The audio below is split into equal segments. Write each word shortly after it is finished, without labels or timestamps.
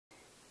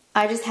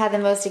I just had the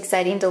most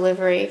exciting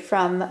delivery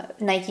from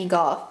Nike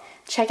Golf.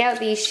 Check out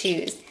these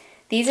shoes.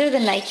 These are the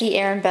Nike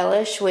Air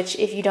Embellish, which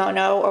if you don't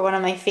know are one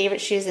of my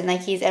favorite shoes that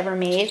Nike's ever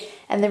made.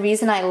 And the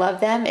reason I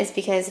love them is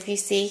because if you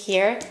see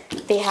here,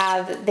 they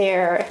have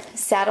their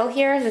saddle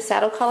here, the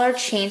saddle color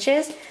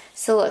changes.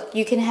 So look,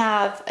 you can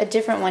have a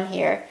different one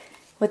here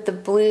with the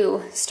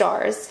blue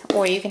stars,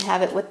 or you can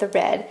have it with the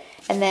red.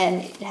 And then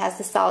it has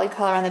the solid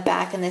color on the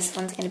back, and this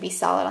one's gonna be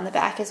solid on the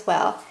back as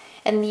well.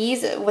 And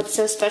these, what's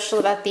so special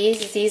about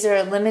these is these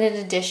are limited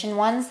edition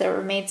ones that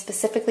were made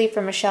specifically for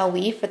Michelle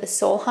Wie for the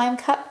Solheim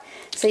Cup.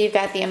 So you've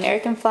got the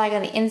American flag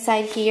on the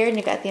inside here, and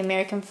you've got the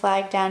American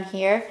flag down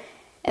here.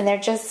 And they're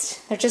just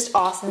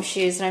awesome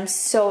shoes, and I'm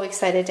so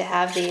excited to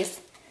have these.